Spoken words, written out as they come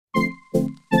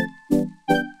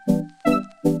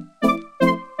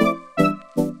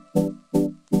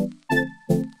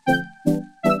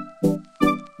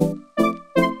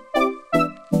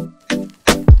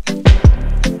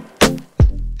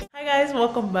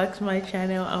back to my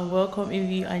channel, and welcome if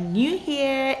you are new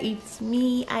here. It's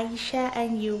me, Aisha,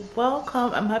 and you're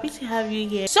welcome. I'm happy to have you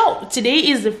here. So today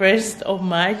is the 1st of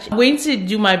March. I'm going to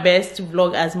do my best to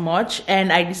vlog as much,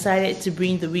 and I decided to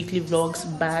bring the weekly vlogs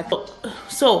back.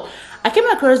 So I came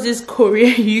across this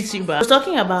Korean YouTuber. I was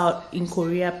talking about in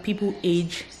Korea people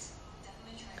age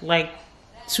like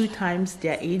 2 times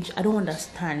their age. I don't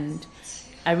understand.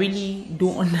 I really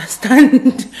don't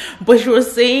understand. But she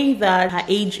was saying that her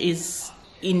age is,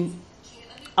 in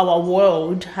our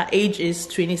world, her age is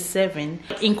 27.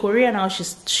 In Korea now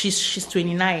she's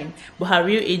 29, but her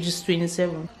real age is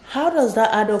 27. How does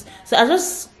that add up? So I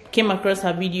just came across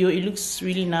her video. It looks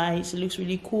really nice. It looks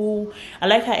really cool. I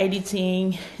like her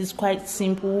editing. It's quite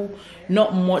simple.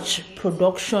 Not much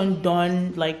production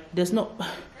done. Like there's not.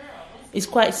 It's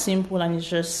quite simple, and it's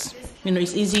just, you know,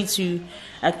 it's easy to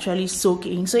actually soak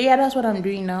in. So yeah, that's what I'm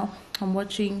doing now. I'm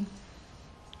watching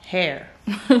hair.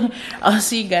 I'll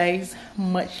see you guys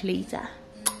much later.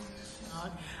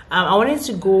 I wanted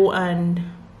to go and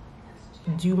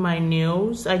do my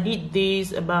nails. I did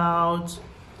this about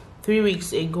 3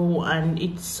 weeks ago, and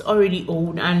it's already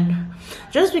old. And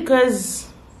just because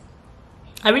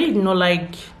I really do not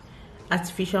like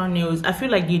artificial nails, I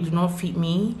feel like they do not fit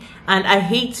me, and I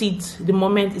hate it the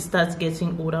moment it starts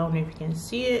getting old. I don't know if you can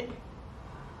see it.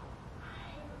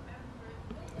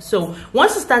 So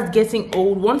once it starts getting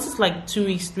old, once it's like 2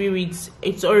 weeks, 3 weeks,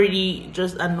 it's already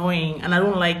just annoying, and I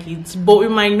don't like it. But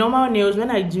with my normal nails, when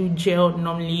I do gel,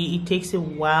 normally it takes a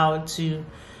while to,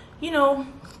 you know,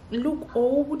 look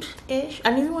old-ish,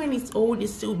 and even when it's old,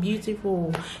 it's still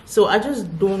beautiful. So I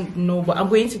just don't know, but I'm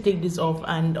going to take this off,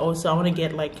 and also I want to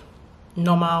get like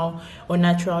normal or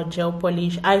natural gel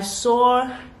polish. I saw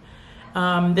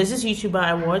there's this YouTuber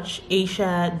I watch,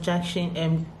 Aicha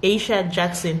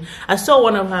Jackson. I saw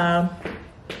one of her,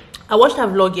 I watched her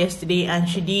vlog yesterday, and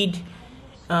she did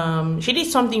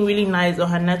something really nice on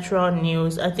her natural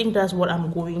nails. I think that's what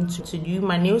I'm going to do.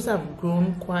 My nails have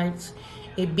grown quite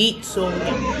a bit, so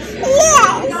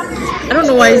I don't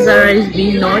know why Zara is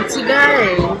being naughty,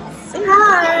 guys. Say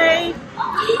hi.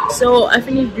 So I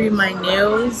finished doing my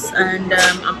nails, and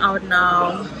I'm out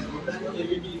now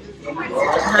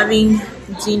having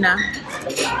dinner.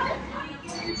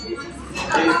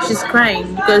 She's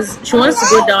crying because she wants to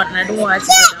go down, and I don't want her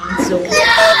to go down.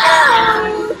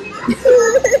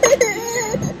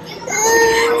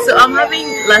 So I'm having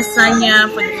lasagna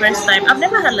for the first time. I've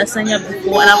never had lasagna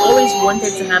before, and I've always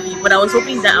wanted to have it, but I was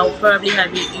hoping that I'll probably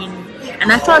have it in an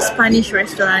actual Spanish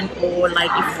restaurant or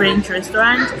like a French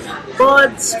restaurant.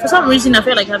 But for some reason I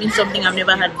feel like having something I've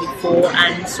never had before,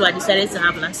 and so I decided to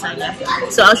have lasagna.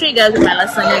 So I'll show you guys when my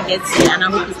lasagna gets here, and I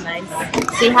hope it's nice.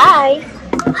 Say hi.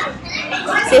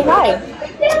 Say hi.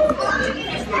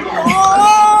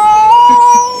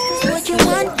 What you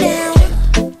want now?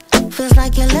 Feels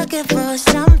like you're looking for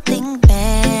something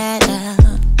better.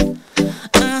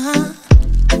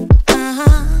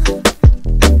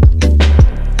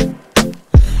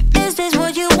 Is this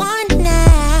what you want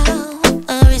now?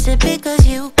 Or is it because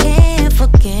you can't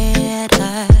forget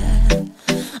her?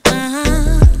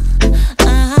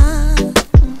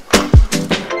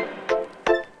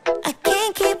 I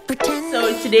can't keep pretending.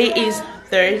 So today is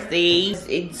Thursday.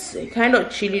 It's kind of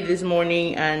chilly this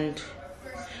morning, and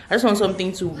I just want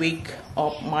something to wake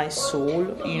up my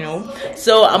soul, you know.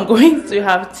 So I'm going to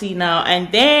have tea now,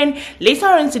 and then later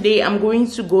on today I'm going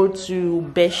to go to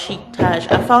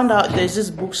Besiktas. I found out there's this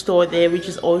bookstore there, which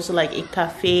is also like a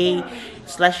cafe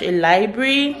slash a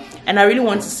library, and I really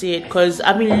want to see it because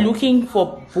I've been looking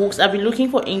for books. I've been looking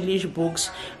for English books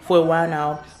for a while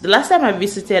now. The last time I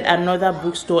visited another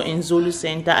bookstore in Zulu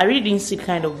Center, I really didn't see the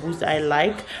kind of books that I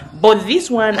like, but this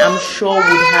one I'm sure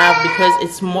would have, because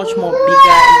it's much more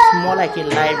bigger. It's more like a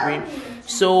library.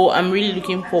 So I'm really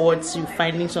looking forward to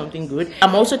finding something good.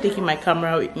 I'm also taking my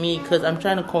camera with me because I'm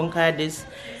trying to conquer this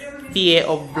fear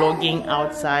of vlogging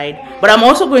outside. But I'm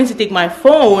also going to take my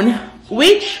phone,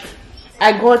 which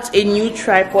I got a new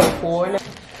tripod for,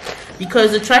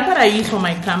 because the tripod I use for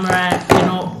my camera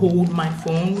cannot hold my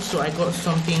phone, so I got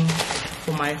something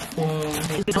for my phone.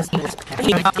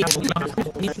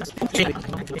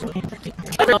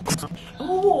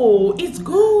 Oh, it's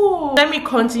good. Let me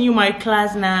continue my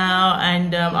class now,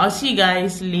 and I'll see you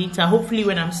guys later. Hopefully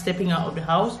when I'm stepping out of the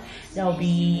house, that'll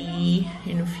be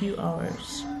in a few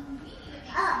hours.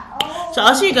 So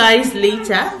I'll see you guys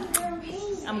later.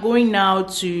 I'm going now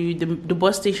to the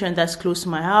bus station that's close to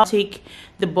my house. Take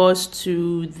the bus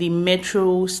to the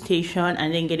metro station,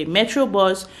 and then get a metro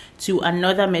bus to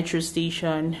another metro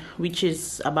station, which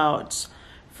is about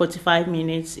 45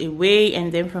 minutes away,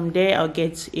 and then from there I'll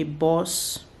get a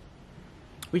bus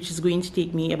which is going to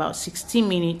take me about 16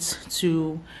 minutes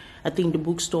to, I think, the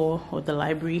bookstore or the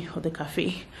library or the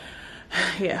cafe.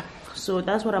 Yeah, so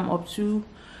that's what I'm up to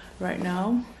right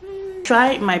now.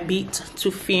 Try my best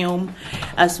to film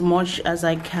as much as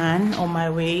I can on my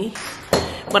way,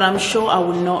 but I'm sure I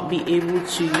will not be able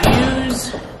to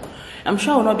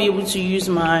use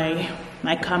my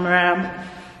camera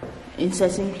in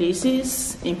certain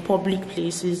places, in public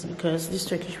places, because these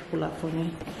Turkish people are funny,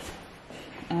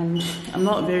 and I'm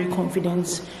not very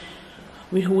confident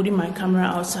with holding my camera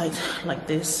outside like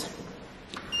this.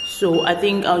 So I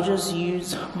think I'll just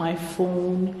use my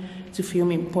phone to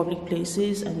film in public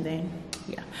places, and then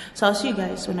yeah. So I'll see you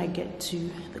guys when I get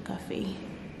to the cafe.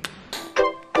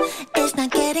 It's not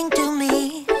getting to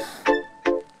me.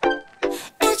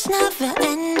 It's never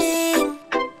ending.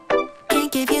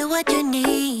 Can't give you what you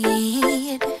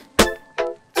need.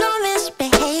 You're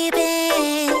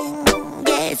misbehaving.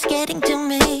 Yeah, it's getting to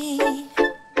me.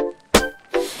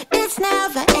 It's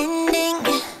never ending.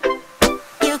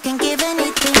 You can give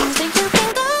anything, so you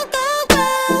can go, go, go.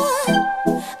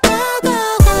 Go,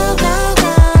 go, go, go,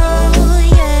 go.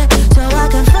 Yeah, so I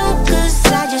can focus.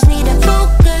 I just need to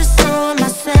focus on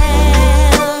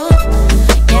myself.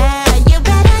 Yeah, you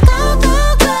better go,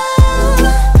 go, go.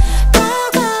 Go,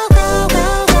 go, go,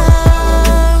 go, go.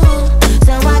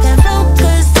 So I can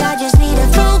focus. I just need to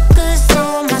focus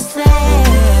on myself.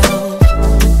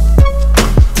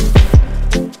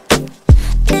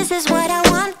 This is what I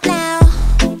want now.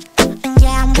 And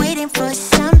yeah, I'm waiting for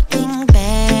something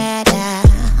better.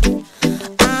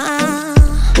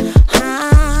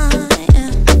 Yeah.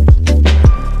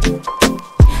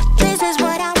 This is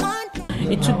what I want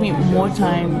now. It took me more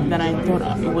time than I thought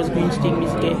it was going to take me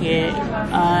to get here.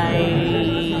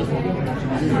 I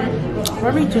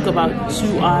probably took about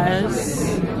 2 hours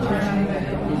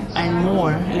and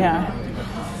more. Yeah.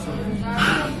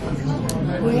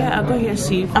 Well, yeah, I got here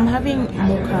safe. I'm having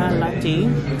mocha latte.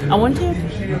 I wanted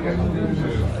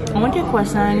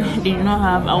croissant, they did not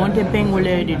have. I wanted pengole,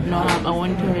 they did not have. I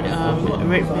wanted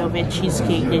red velvet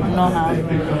cheesecake, they did not have.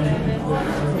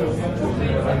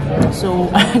 So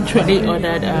I actually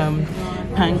ordered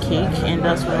pancake, and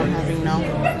that's what I'm having now.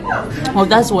 Well,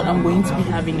 that's what I'm going to be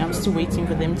having. I'm still waiting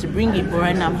for them to bring it, but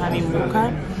right now I'm having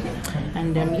mocha.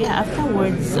 And yeah,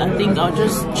 afterwards I think I'll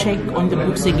just check on the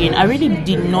books again. I really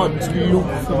did not look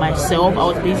for myself. I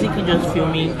was basically just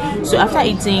filming. So after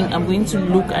eating, I'm going to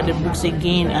look at the books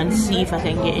again and see if I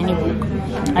can get any book,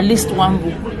 at least one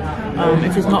book,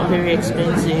 if it's not very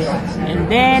expensive. And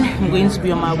then I'm going to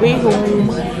be on my way home.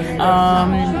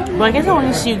 But I guess I want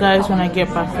to see you guys when I get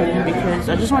back home, because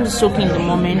I just want to soak in the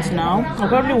moment now. I'll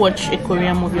probably watch a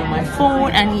Korean movie on my phone,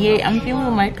 and yeah, I'm filming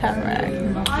with my camera.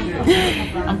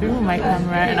 I'm filming with my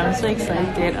camera, and I'm so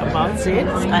excited about it.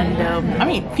 And I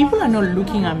mean, people are not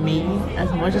looking at me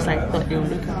as much as I thought they would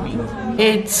look at me.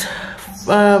 It's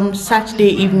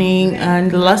Saturday evening, and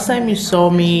the last time you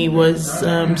saw me was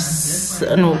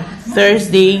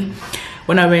Thursday,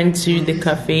 when I went to the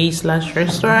cafe /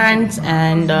 restaurant.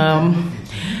 And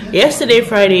yesterday,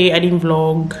 Friday, I didn't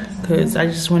vlog because I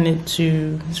just wanted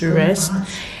to rest.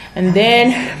 And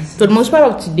then for the most part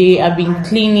of today, I've been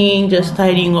cleaning, just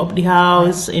tidying up the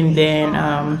house, and then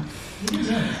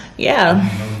yeah,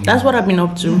 that's what I've been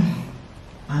up to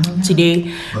today.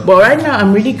 But right now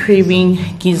I'm really craving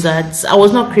gizzards. I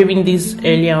was not craving this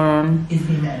earlier on.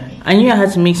 I knew I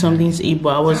had to make something to eat,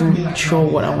 but I wasn't sure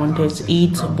what I wanted to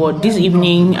eat. But this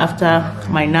evening, after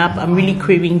my nap, I'm really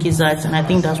craving gizzards, and I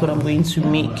think that's what I'm going to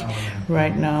make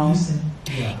right now.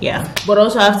 Yeah, but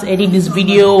also I have to edit this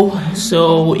video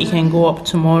so it can go up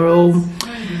tomorrow.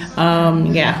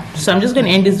 Yeah, so I'm just gonna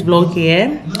end this vlog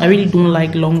here. I really don't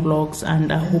like long vlogs,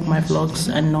 and I hope my vlogs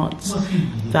are not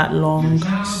that long.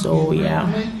 So yeah,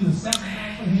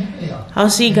 I'll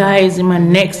see you guys in my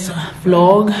next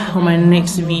vlog or my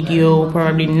next video,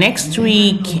 probably next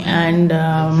week. And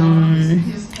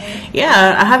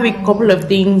yeah, I have a couple of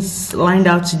things lined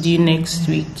out to do next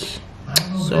week.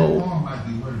 So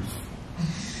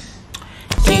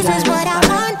This is what I